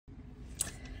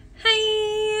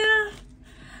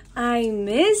I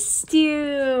missed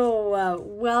you.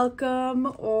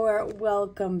 Welcome or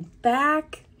welcome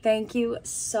back. Thank you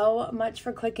so much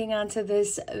for clicking onto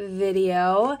this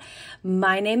video.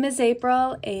 My name is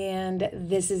April and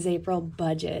this is April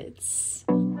Budgets.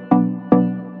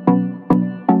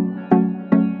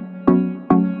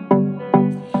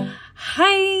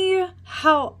 Hi,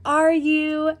 how are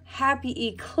you? Happy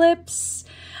eclipse.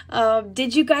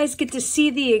 Did you guys get to see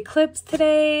the eclipse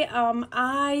today?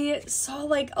 I saw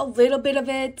like a little bit of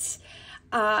it.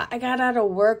 I got out of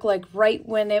work like right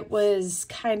when it was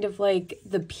kind of like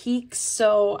the peak,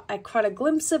 so I caught a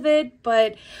glimpse of it.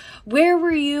 But where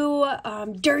were you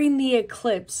during the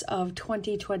eclipse of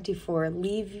 2024?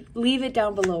 Leave it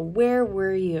down below. Where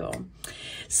were you?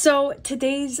 So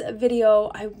today's video,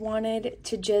 I wanted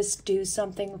to just do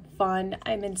something fun.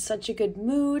 I'm in such a good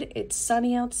mood. It's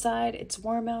sunny outside, it's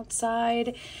warm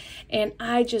outside, and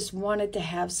I just wanted to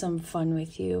have some fun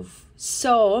with you.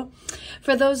 So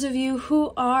for those of you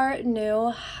who are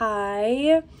new,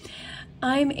 hi,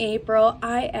 I'm April.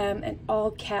 I am an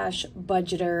all-cash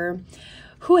budgeter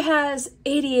who has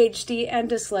ADHD and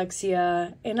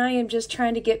dyslexia, and I am just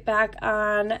trying to get back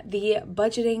on the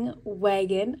budgeting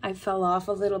wagon. I fell off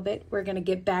a little bit. We're going to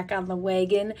get back on the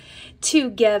wagon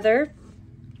together.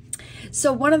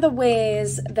 So one of the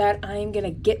ways that I'm going to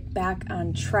get back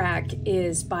on track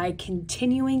is by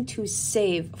continuing to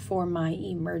save for my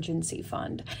emergency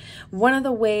fund. One of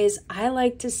the ways I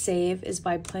like to save is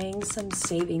by playing some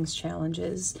savings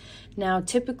challenges. Now,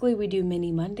 typically we do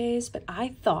mini Mondays, but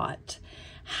I thought,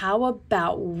 how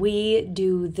about we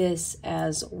do this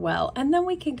as well? And then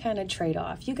we can kind of trade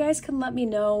off. You guys can let me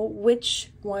know which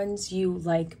ones you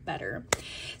like better.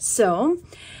 So,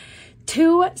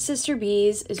 Two Sister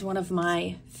Bees is one of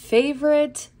my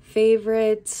favorite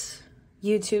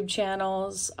YouTube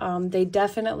channels. They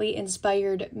definitely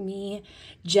inspired me.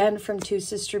 Jen from Two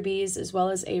Sister Bees as well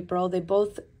as April. They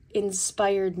both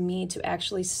inspired me to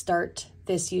actually start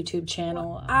this YouTube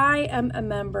channel. I am a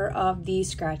member of the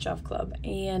Scratch Off Club,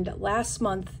 and last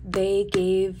month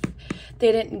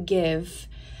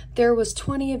there was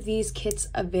 20 of these kits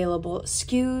available.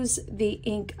 Excuse the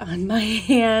ink on my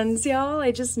hands, y'all.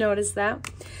 I just noticed that.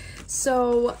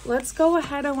 So let's go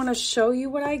ahead. I want to show you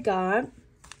what I got.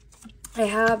 I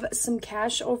have some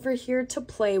cash over here to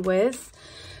play with.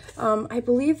 I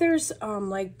believe there's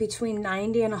like between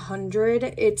 90 and 100.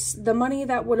 It's the money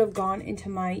that would have gone into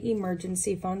my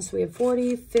emergency fund. So we have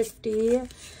 40, 50,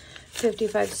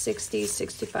 55, 60,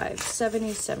 65,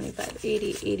 70, 75,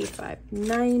 80, 85,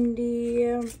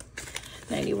 90,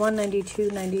 91, 92,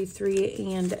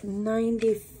 93, and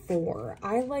 94.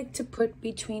 I like to put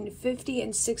between $50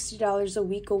 and $60 a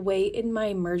week away in my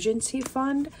emergency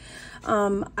fund.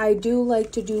 I do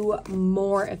like to do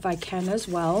more if I can as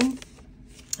well.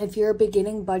 If you're a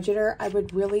beginning budgeter, I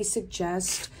would really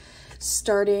suggest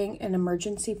starting an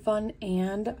emergency fund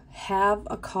and have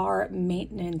a car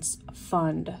maintenance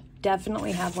fund.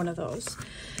 Definitely have one of those.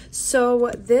 So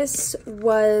this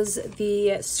was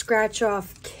the scratch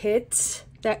off kit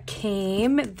that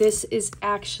came. This is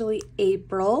actually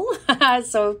April.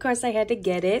 So of course I had to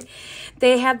get it.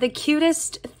 They have the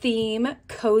cutest theme,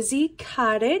 Cozy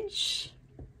Cottage.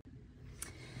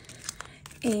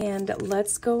 And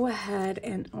let's go ahead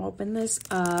and open this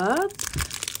up.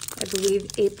 I believe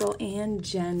April and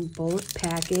Jen both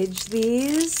packaged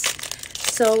these.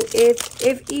 So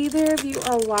if either of you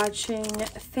are watching,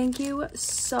 thank you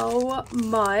so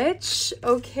much.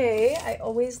 Okay, I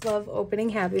always love opening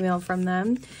Happy Mail from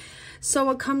them. So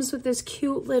it comes with this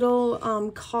cute little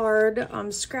card,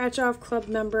 Scratch Off Club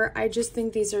member. I just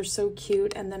think these are so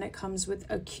cute. And then it comes with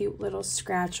a cute little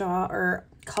scratch off or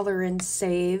color and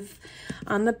save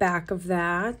on the back of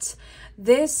that.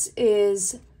 This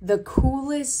is the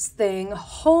coolest thing.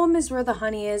 Home is where the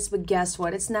honey is, but guess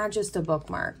what? It's not just a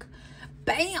bookmark.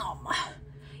 Bam!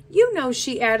 You know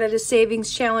she added a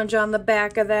savings challenge on the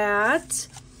back of that.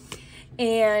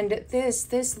 And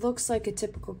this looks like a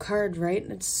typical card, right?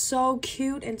 And it's so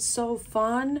cute and so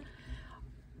fun.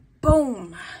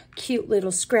 Boom! Cute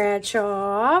little scratch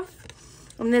off.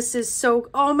 And this is so,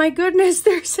 oh my goodness,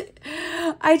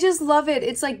 I just love it.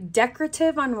 It's like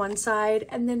decorative on one side,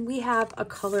 and then we have a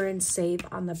color and save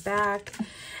on the back.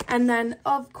 And then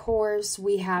of course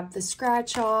we have the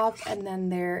scratch off, and then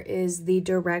there is the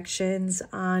directions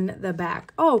on the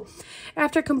back. Oh,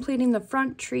 after completing the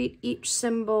front, treat each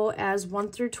symbol as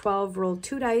 1 through 12, roll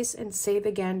 2 dice and save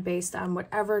again based on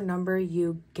whatever number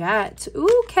you get.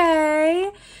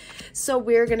 Okay, so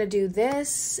we're gonna do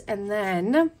this, and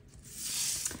then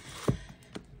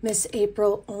Miss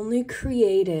April only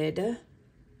created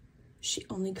she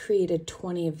only created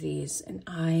 20 of these, and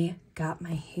I got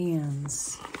my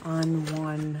hands on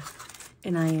one,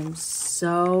 and I am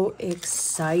so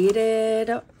excited.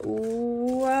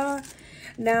 Ooh.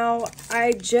 Now,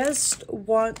 I just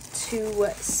want to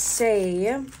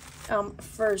say,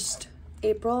 first,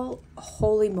 April,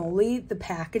 holy moly, the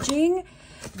packaging,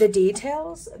 the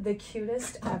details, the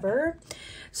cutest ever.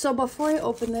 So before I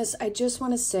open this, I just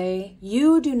want to say,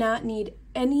 you do not need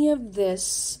any of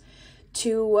this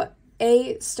to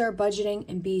A, start budgeting,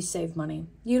 and B, save money.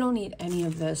 You don't need any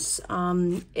of this.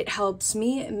 It helps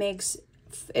me. It makes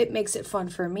it fun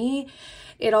for me.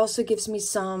 It also gives me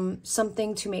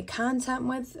something to make content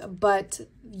with, but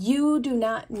you do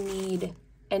not need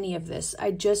any of this. I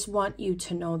just want you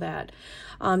to know that.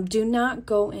 Do not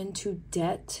go into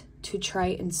debt to try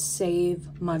and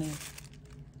save money.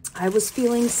 I was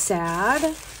feeling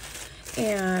sad,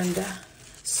 and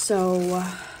so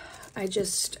I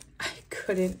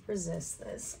couldn't resist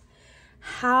this.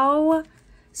 How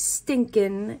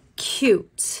stinking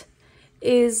cute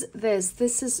is this?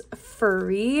 This is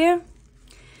furry,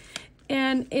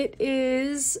 and it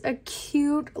is a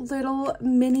cute little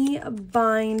mini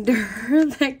binder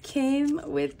that came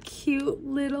with cute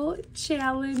little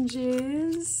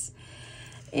challenges.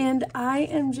 And I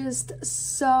am just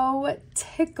so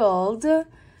tickled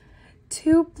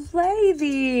to play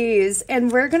these.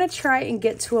 And we're going to try and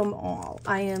get to them all.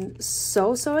 I am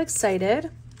so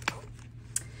excited.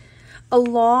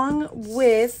 Along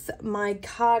with my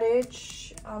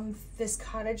cottage, this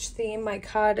cottage theme, my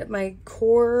cottage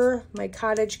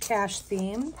cash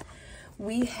theme,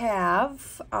 we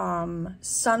have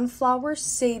sunflower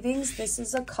savings. This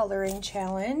is a coloring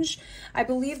challenge. I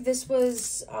believe this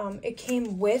was, it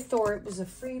came with, or it was a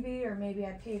freebie, or maybe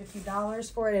I paid a few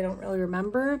dollars for it. I don't really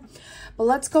remember. But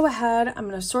let's go ahead. I'm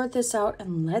going to sort this out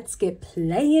and let's get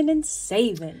playing and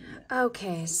saving.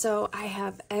 Okay, so I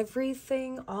have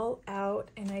everything all out,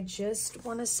 and I just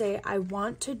want to say I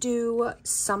want to do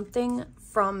something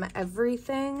from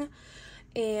everything.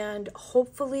 And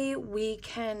hopefully we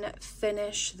can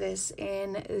finish this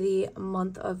in the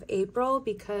month of April,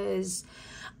 because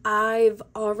I've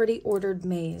already ordered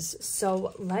May's.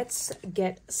 So let's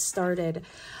get started.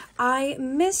 I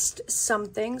missed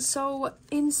something. So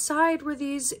inside were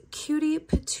these cutie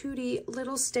patootie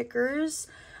little stickers.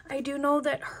 I do know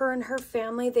that her and her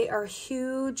family, they are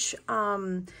huge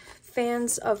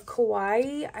fans of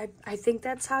kawaii. I think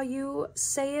that's how you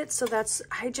say it. So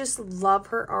I just love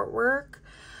her artwork.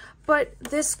 But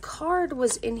this card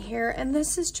was in here, and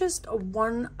this is just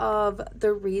one of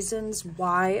the reasons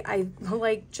why I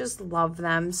just love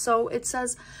them. So it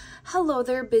says, "Hello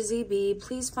there, busy bee.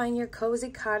 Please find your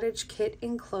cozy cottage kit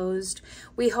enclosed.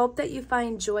 We hope that you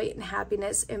find joy and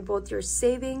happiness in both your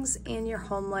savings and your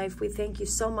home life. We thank you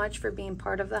so much for being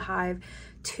part of the hive.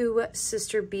 Two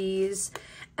sister bees."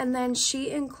 And then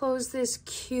she enclosed this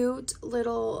cute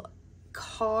little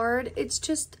card. It's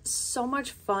just so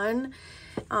much fun.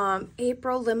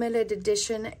 April limited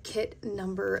edition kit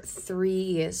number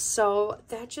 3. So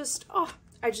that just,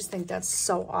 I just think that's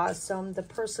so awesome. The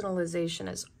personalization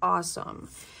is awesome.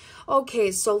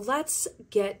 Okay, so let's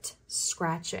get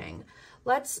scratching.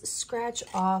 Let's scratch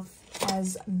off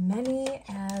as many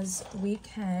as we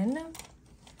can.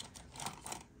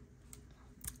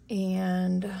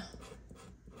 And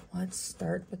let's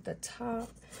start with the top.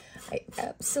 I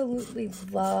absolutely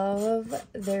love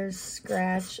their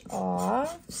scratch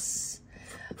offs.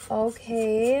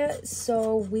 Okay,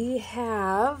 so we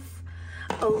have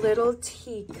a little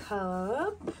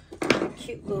teacup, a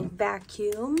cute little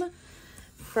vacuum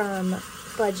from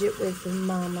Budget with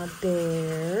Mama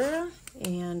Bear.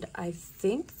 And I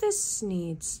think this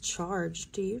needs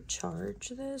charge. Do you charge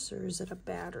this, or is it a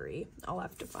battery? I'll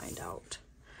have to find out.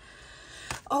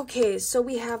 Okay, so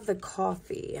we have the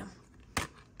coffee.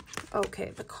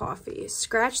 Okay, the coffee.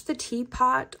 Scratch the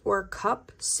teapot or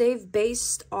cup. Save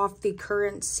based off the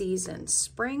current season.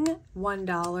 Spring,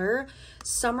 $1.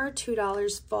 Summer,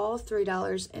 $2. Fall,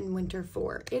 $3. And winter,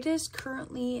 $4. It is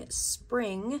currently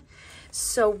spring,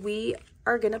 so we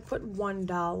are going to put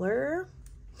 $1.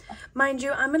 Mind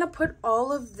you, I'm going to put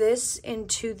all of this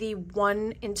into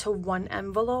one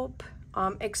envelope,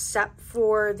 except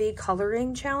for the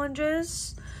coloring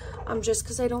challenges, just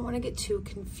because I don't want to get too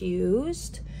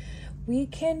confused. We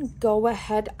can go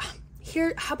ahead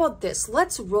here. How about this?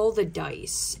 Let's roll the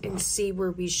dice and see where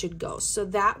we should go. So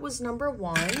that was number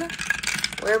 1.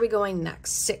 Where are we going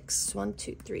next? 6. 1,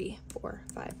 2, 3, 4,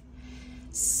 5,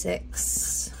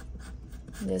 6.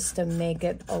 Just to make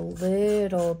it a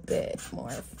little bit more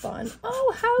fun.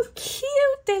 Oh, how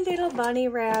cute, the little bunny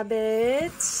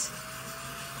rabbit.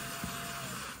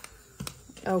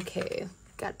 Okay,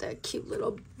 got the cute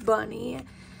little bunny.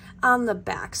 On the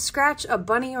back, scratch a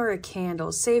bunny or a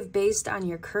candle. Save based on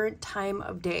your current time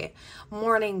of day.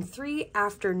 Morning 3,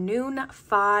 afternoon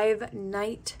 5,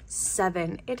 night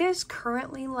 7. It is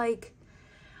currently like,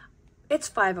 it's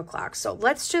 5 o'clock. So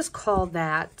let's just call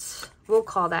that, we'll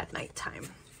call that nighttime.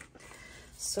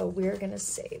 So we're going to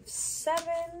save 7.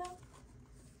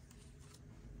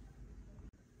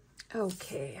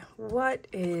 Okay, what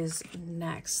is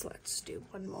next? Let's do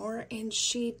one more. And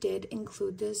she did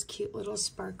include this cute little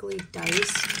sparkly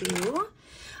dice too.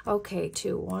 Okay,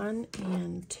 2, 1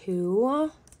 and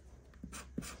 2.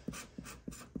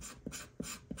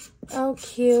 Oh,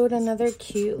 cute. Another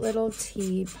cute little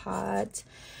teapot.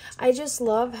 I just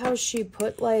love how she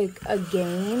put like a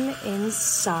game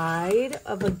inside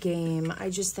of a game. I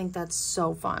just think that's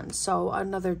so fun. So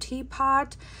another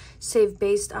teapot. Save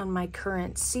based on my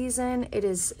current season. It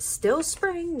is still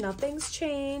spring. Nothing's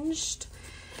changed.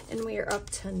 And we are up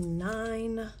to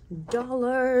 $9.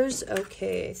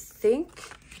 Okay, I think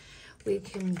we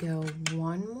can go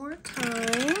one more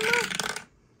time.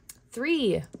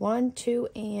 3. 1, 2,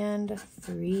 and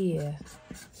 3.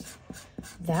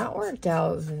 That worked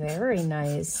out very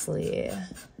nicely.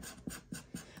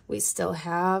 We still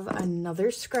have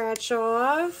another scratch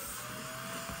off.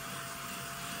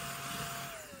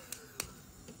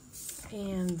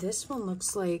 And this one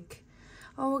looks like,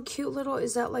 oh, a cute little,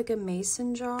 is that like a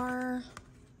mason jar?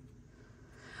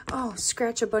 Oh,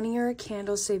 scratch a bunny or a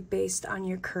candle, save based on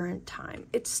your current time.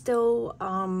 It's still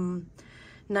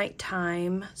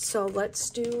nighttime, so let's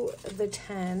do the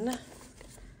 10.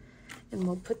 And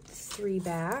we'll put the 3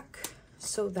 back.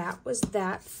 So that was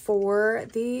that for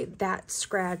that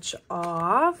scratch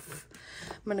off.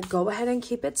 I'm gonna go ahead and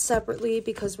keep it separately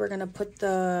because we're gonna put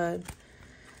the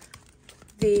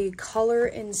color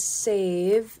and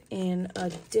save in a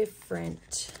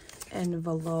different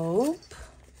envelope.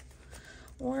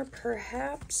 Or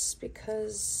perhaps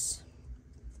because,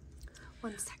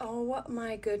 one second. Oh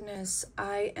my goodness,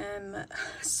 I am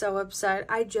so upset.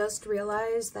 I just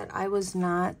realized that I was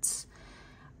not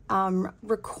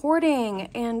recording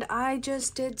and I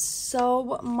just did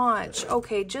so much.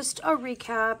 Okay, just a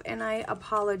recap and I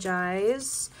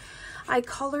apologize. I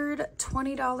colored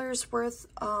 $20 worth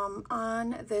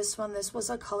on this one. This was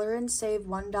a color and save,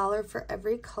 $1 for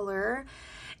every color.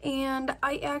 And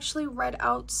I actually read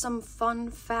out some fun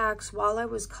facts while I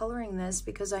was coloring this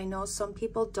because I know some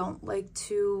people don't like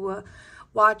to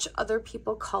watch other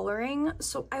people coloring.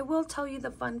 So I will tell you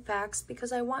the fun facts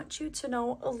because I want you to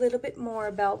know a little bit more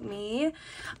about me.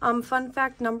 Fun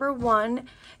fact number 1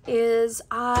 is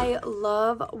I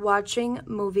love watching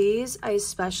movies. I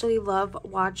especially love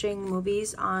watching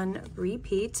movies on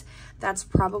repeat. That's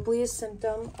probably a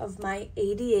symptom of my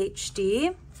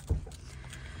ADHD.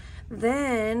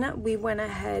 Then we went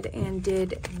ahead and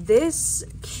did this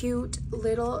cute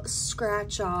little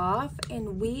scratch off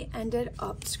and we ended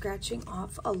up scratching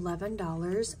off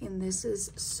 $11 and this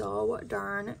is so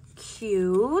darn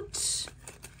cute.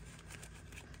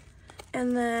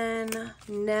 And then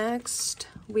next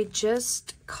we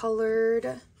just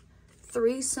colored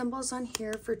 3 symbols on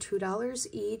here for $2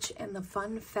 each, and the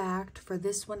fun fact for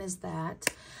this one is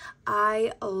that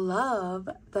I love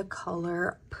the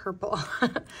color purple.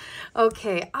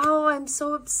 Okay, oh, I'm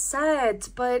so upset,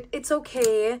 but it's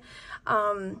okay.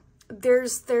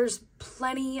 There's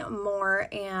plenty more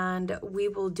and we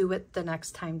will do it the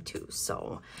next time too.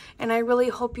 So, and I really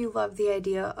hope you love the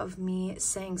idea of me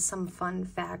saying some fun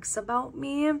facts about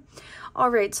me. All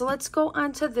right, so let's go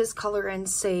on to this color and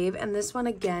save. And this one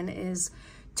again is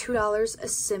 $2 a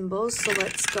symbol. So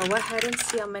let's go ahead and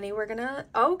see how many we're gonna,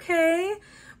 okay.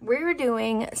 We're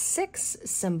doing 6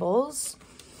 symbols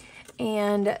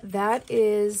and that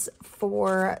is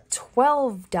for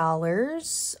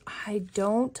 $12.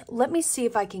 Let me see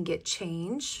if I can get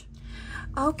change.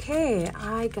 Okay,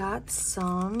 I got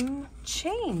some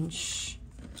change.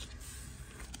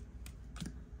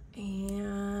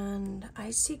 And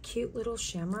I see cute little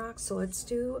shamrocks, so let's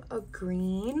do a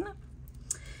green.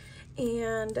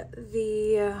 And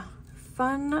the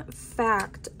fun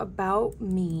fact about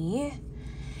me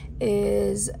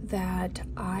is that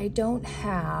I don't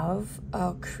have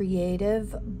a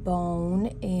creative bone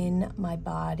in my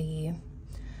body.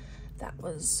 That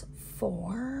was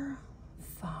 4,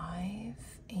 5,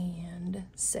 and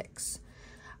 6.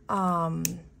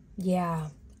 Yeah,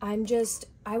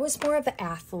 I was more of an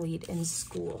athlete in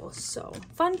school. So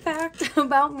fun fact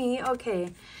about me.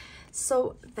 Okay,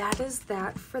 so that is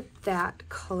that for that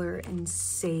color and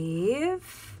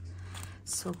save.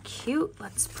 So cute.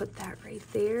 Let's put that right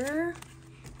there.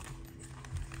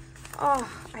 Oh,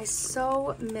 I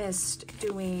so missed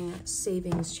doing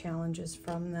savings challenges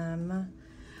from them.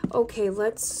 Okay,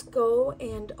 let's go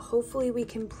and hopefully we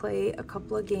can play a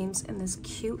couple of games in this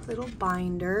cute little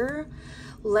binder.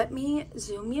 Let me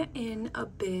zoom you in a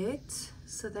bit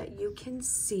so that you can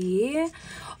see.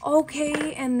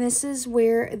 Okay, and this is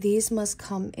where these must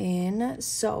come in.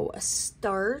 So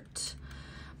start,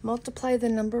 multiply the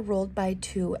number rolled by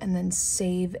 2, and then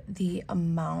save the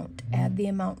amount. Add the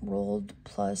amount rolled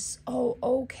plus, oh,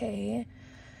 okay.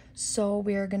 So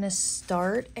we're gonna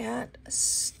start at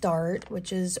start,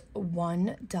 which is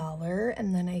 $1,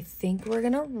 and then I think we're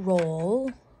gonna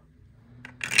roll,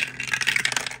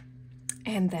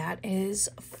 and that is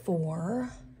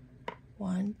 4.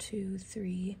 1, 2,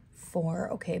 3,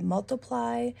 4. Okay,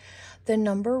 multiply the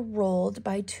number rolled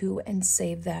by 2 and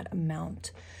save that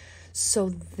amount. So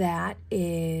that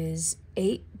is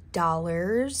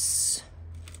 $8.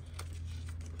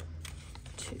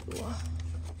 2,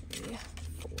 3,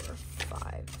 4,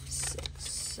 5, 6,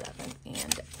 7,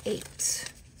 and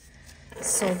 8.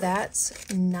 So that's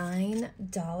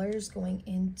 $9 going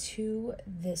into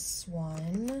this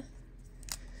one.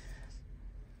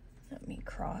 Let me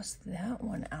cross that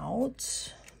one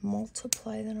out.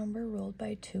 Multiply the number rolled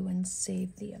by 2 and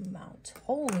save the amount.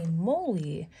 Holy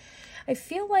moly. I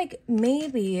feel like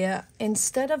maybe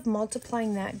instead of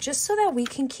multiplying that, just so that we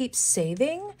can keep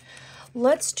saving,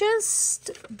 let's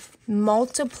just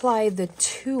multiply the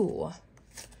 2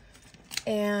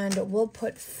 and we'll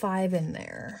put 5 in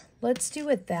there. Let's do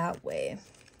it that way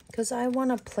because I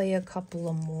want to play a couple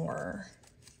of more.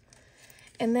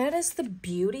 And that is the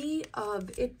beauty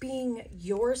of it being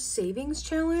your savings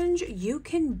challenge. You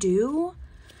can do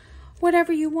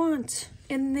whatever you want.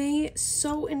 And they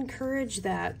so encourage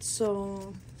that.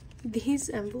 So these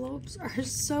envelopes are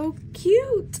so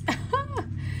cute.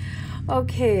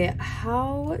 Okay,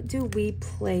 how do we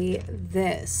play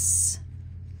this?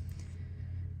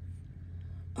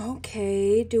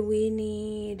 Okay, do we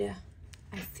need,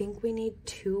 I think we need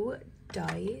 2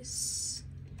 dice.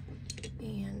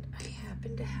 And I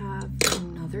happen to have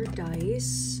another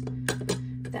dice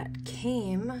that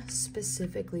came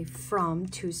specifically from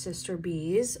Two Sister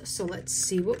Bees. So let's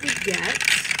see what we get.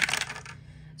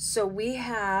 So we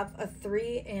have a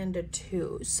 3 and a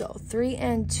 2. So 3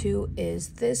 and 2 is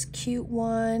this cute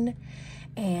one.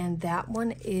 And that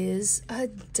one is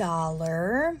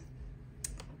 $1.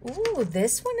 Ooh,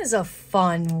 this one is a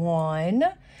fun one.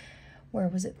 Where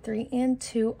was it? 3 and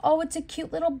 2. Oh, it's a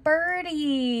cute little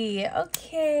birdie.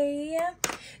 Okay.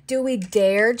 Do we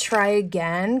dare try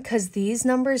again? Because these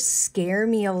numbers scare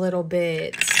me a little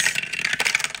bit.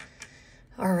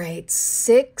 All right,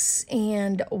 6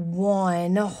 and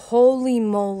 1. Holy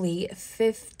moly,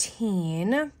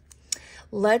 15.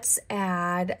 Let's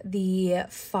add the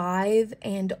 5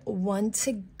 and 1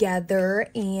 together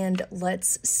and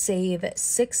let's save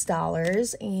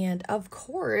 $6. And of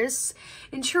course,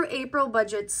 in true April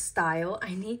budget style,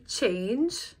 I need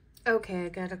change. Okay, I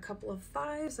got a couple of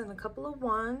 5s and a couple of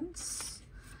 1s.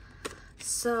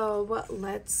 So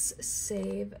let's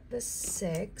save the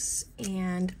 6,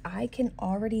 and I can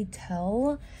already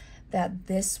tell that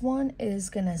this one is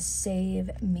gonna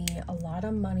save me a lot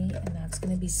of money, and that's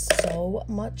gonna be so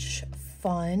much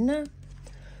fun.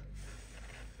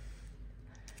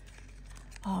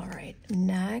 All right,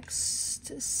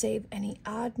 next, save any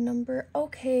odd number.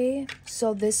 Okay,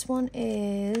 so this one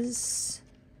is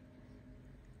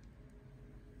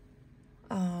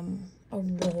a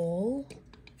roll.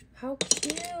 How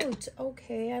cute.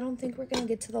 Okay, I don't think we're gonna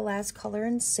get to the last color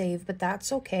and save, but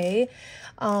that's okay.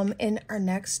 In our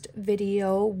next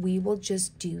video, we will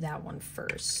just do that one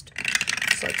first.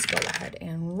 So let's go ahead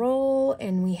and roll,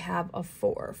 and we have a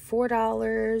 4.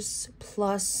 $4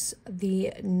 plus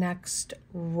the next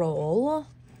roll.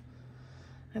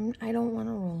 I don't want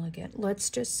to roll again. Let's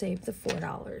just save the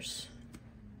 $4.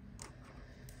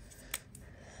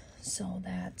 So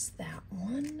that's that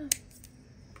one.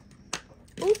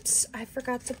 Oops, I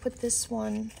forgot to put this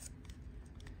one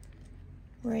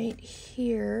right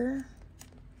here.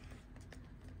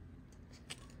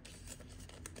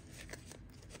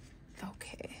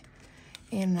 Okay,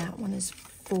 and that one is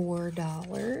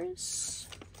 $4.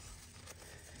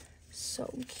 So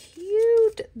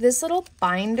cute. This little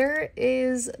binder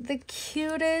is the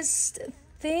cutest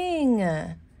thing.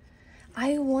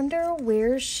 I wonder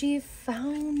where she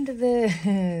found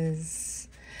this.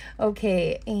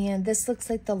 Okay, and this looks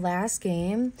like the last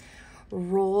game.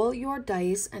 Roll your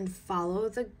dice and follow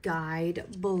the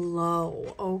guide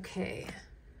below. Okay.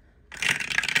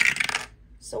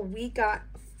 So we got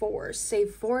 4.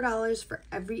 Save $4 for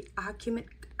every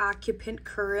occupant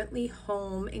currently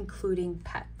home, including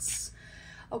pets.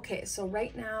 Okay, so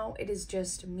right now it is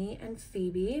just me and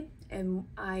Phoebe, and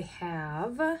I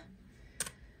have,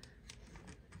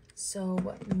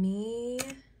 so me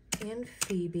and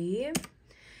Phoebe,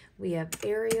 we have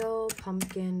Ariel,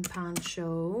 Pumpkin,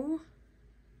 Poncho,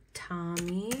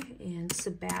 Tommy, and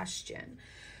Sebastian.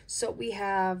 So we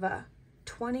have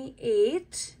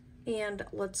 28, and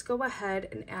let's go ahead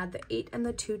and add the 8 and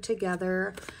the 2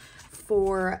 together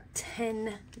for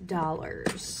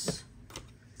 $10.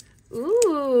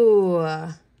 Ooh.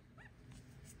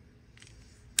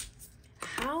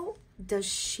 How does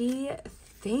she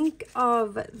think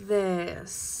of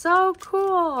this? So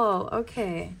cool.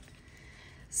 Okay.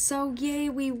 So yay,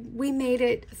 we made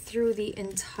it through the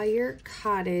entire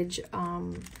cottage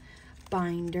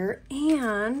binder,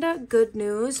 and good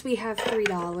news, we have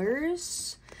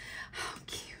 $3. How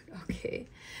cute. Okay.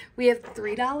 We have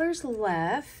 $3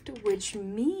 left, which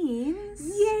means,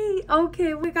 yay,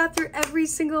 okay, we got through every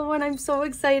single one. I'm so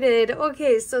excited.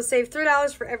 Okay, so save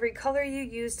 $3 for every color you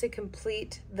use to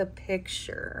complete the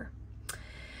picture.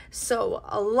 So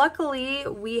luckily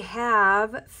we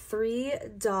have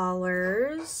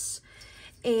 $3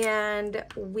 and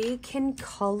we can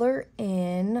color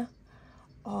in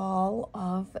all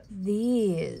of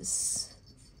these.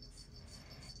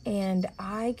 And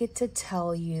I get to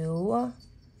tell you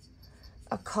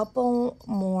a couple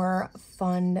more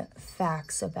fun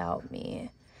facts about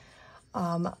me.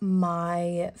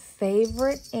 My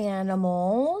favorite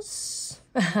animals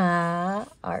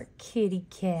are kitty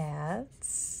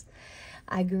cats.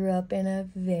 I grew up in a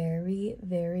very,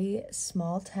 very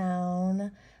small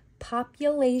town.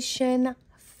 Population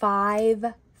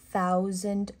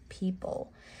 5,000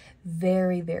 people.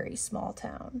 Very, very small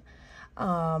town.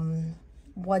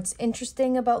 What's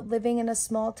interesting about living in a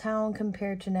small town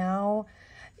compared to now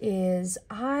is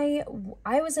I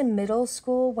was in middle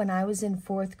school when I was in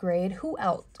 4th grade. Who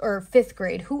else? Or 5th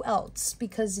grade. Who else?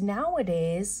 Because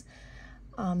nowadays,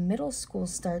 middle school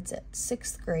starts at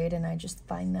 6th grade, and I just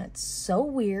find that so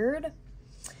weird.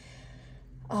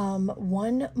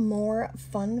 One more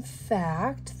fun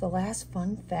fact. The last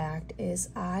fun fact is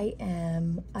I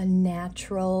am a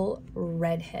natural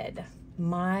redhead.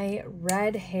 My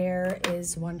red hair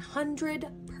is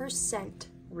 100%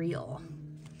 real.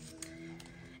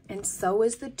 And so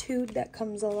is the tude that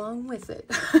comes along with it.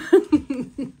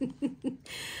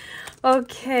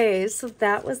 Okay, so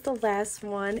that was the last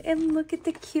one. And look at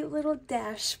the cute little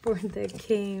dashboard that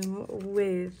came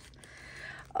with.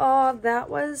 Oh, that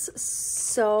was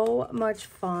so much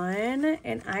fun.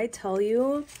 And I tell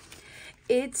you,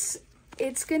 it's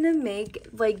gonna make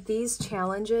like these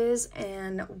challenges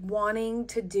and wanting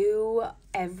to do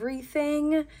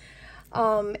everything,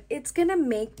 it's gonna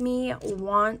make me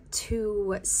want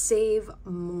to save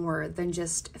more than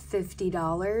just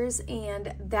 $50.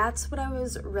 And that's what I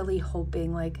was really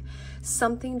hoping, like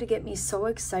something to get me so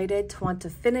excited to want to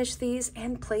finish these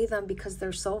and play them because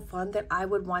they're so fun that I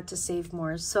would want to save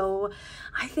more. So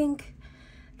I think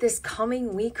this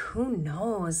coming week, who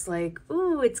knows, like,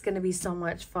 ooh, it's gonna be so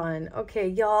much fun. Okay,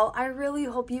 y'all, I really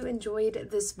hope you enjoyed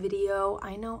this video.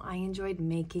 I know I enjoyed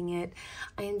making it.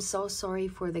 I am so sorry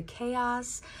for the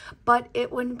chaos, but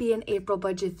it wouldn't be an April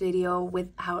budget video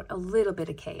without a little bit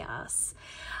of chaos.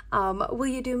 Will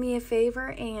you do me a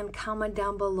favor and comment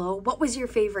down below what was your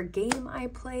favorite game I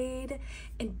played?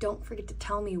 And don't forget to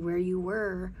tell me where you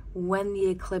were when the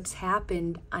eclipse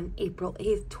happened on April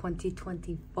 8th,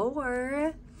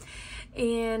 2024.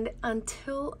 And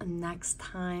until next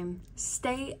time,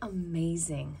 stay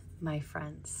amazing, my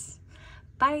friends.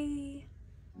 Bye.